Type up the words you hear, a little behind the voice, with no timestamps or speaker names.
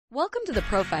Welcome to the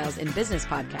Profiles in Business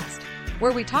podcast,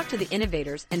 where we talk to the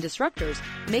innovators and disruptors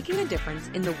making a difference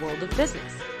in the world of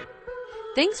business.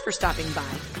 Thanks for stopping by,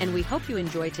 and we hope you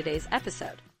enjoy today's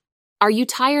episode. Are you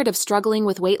tired of struggling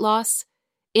with weight loss?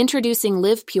 Introducing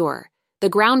Live Pure, the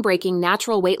groundbreaking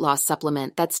natural weight loss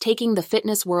supplement that's taking the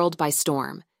fitness world by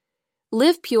storm.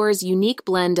 Live Pure's unique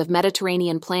blend of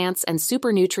Mediterranean plants and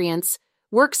super nutrients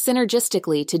works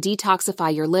synergistically to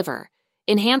detoxify your liver,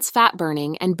 enhance fat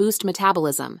burning, and boost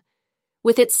metabolism.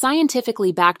 With its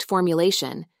scientifically backed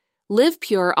formulation, Live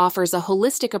Pure offers a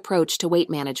holistic approach to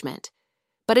weight management.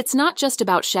 But it's not just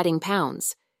about shedding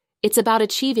pounds. It's about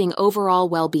achieving overall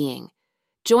well-being.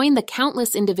 Join the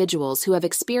countless individuals who have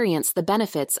experienced the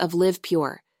benefits of Live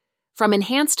Pure. From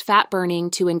enhanced fat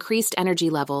burning to increased energy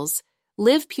levels,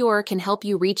 Live Pure can help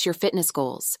you reach your fitness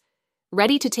goals.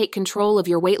 Ready to take control of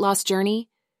your weight loss journey?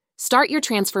 Start your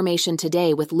transformation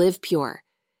today with Live Pure.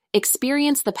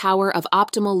 Experience the power of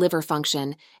optimal liver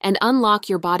function and unlock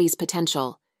your body's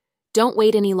potential. Don't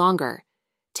wait any longer.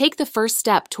 Take the first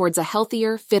step towards a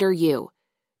healthier, fitter you.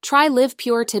 Try Live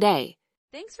Pure today.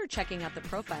 Thanks for checking out the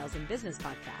Profiles in Business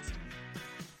podcast.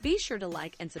 Be sure to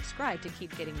like and subscribe to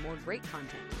keep getting more great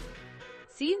content.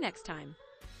 See you next time.